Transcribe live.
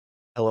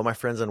Hello, my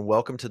friends, and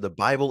welcome to the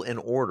Bible in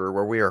Order,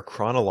 where we are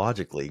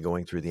chronologically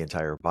going through the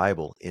entire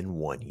Bible in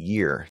 1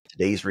 year.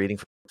 Today's reading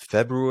from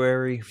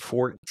February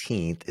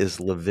 14th is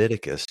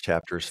Leviticus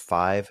chapters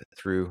 5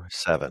 through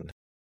 7.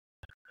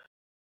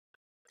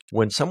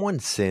 When someone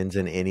sins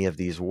in any of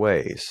these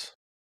ways,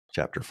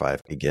 chapter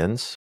 5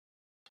 begins,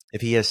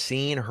 if he has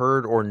seen,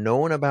 heard, or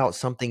known about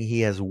something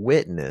he has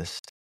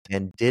witnessed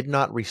and did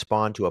not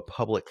respond to a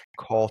public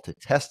call to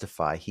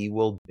testify, he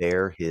will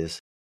bear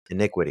his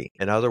iniquity.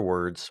 In other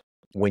words,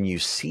 when you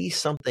see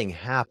something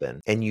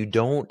happen and you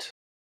don't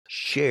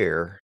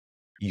share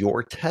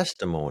your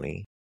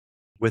testimony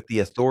with the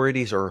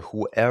authorities or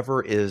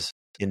whoever is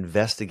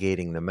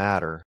investigating the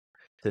matter,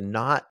 to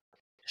not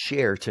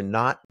share, to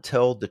not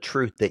tell the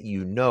truth that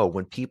you know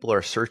when people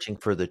are searching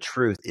for the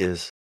truth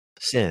is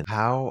sin.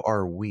 How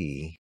are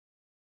we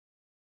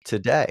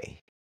today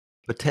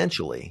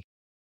potentially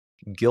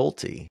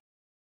guilty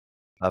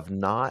of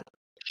not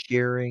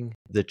sharing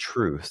the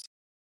truth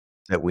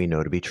that we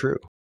know to be true?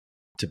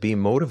 To be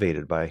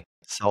motivated by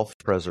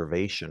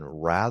self-preservation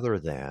rather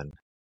than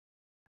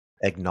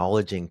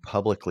acknowledging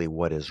publicly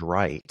what is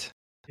right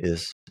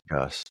is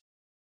just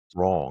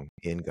wrong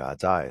in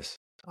God's eyes.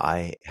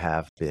 I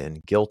have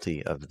been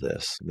guilty of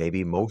this.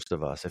 Maybe most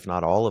of us, if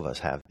not all of us,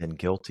 have been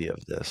guilty of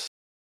this.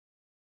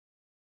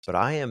 But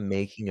I am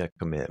making a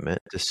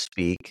commitment to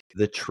speak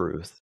the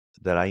truth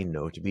that I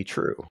know to be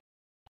true.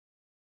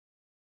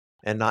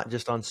 And not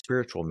just on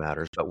spiritual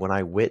matters, but when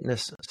I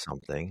witness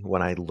something,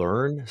 when I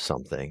learn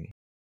something,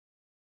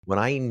 when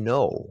I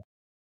know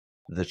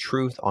the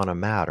truth on a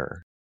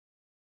matter,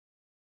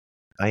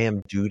 I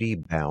am duty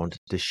bound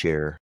to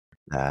share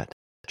that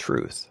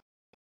truth,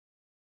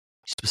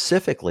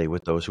 specifically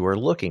with those who are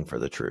looking for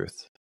the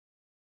truth.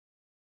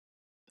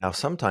 Now,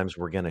 sometimes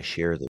we're going to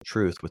share the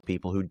truth with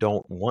people who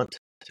don't want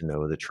to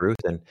know the truth,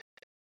 and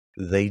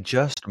they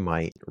just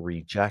might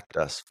reject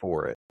us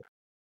for it.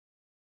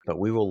 But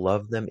we will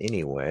love them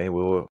anyway.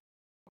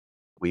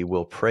 We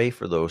will pray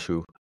for those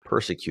who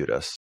persecute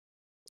us.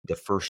 The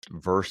first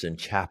verse in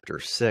chapter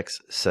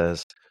 6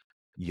 says,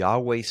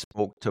 Yahweh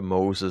spoke to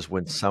Moses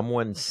when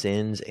someone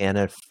sins and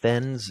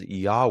offends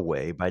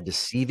Yahweh by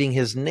deceiving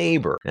his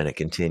neighbor. And it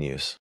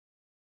continues.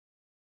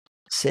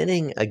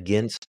 Sinning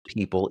against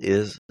people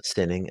is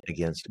sinning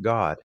against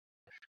God.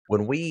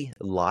 When we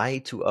lie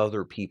to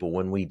other people,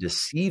 when we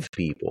deceive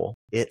people,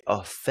 it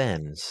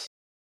offends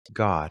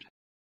God.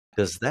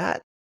 Does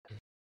that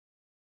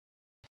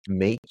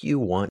make you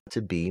want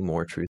to be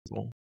more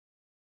truthful?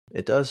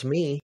 It does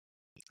me.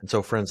 And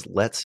so, friends,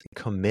 let's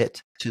commit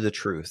to the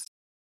truth.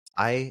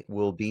 I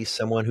will be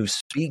someone who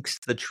speaks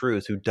the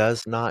truth, who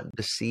does not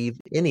deceive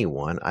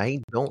anyone.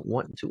 I don't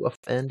want to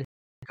offend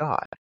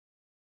God.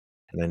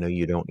 And I know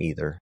you don't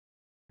either.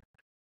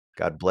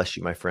 God bless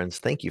you, my friends.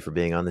 Thank you for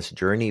being on this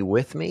journey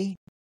with me.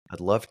 I'd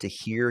love to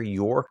hear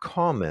your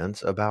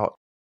comments about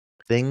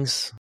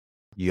things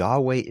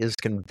Yahweh is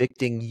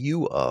convicting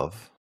you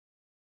of.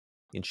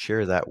 You can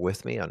share that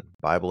with me on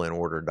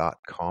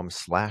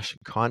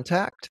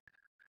bibleinorder.com/contact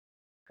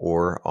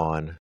or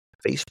on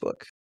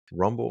Facebook,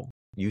 Rumble,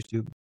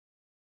 YouTube.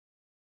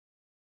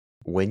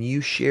 When you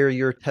share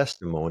your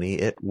testimony,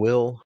 it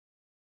will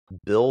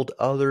build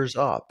others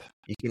up.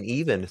 You can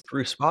even,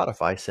 through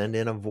Spotify, send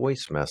in a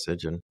voice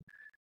message, and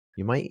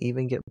you might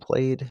even get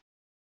played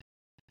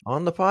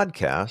on the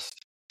podcast,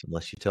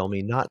 unless you tell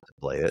me not to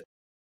play it.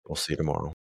 We'll see you tomorrow.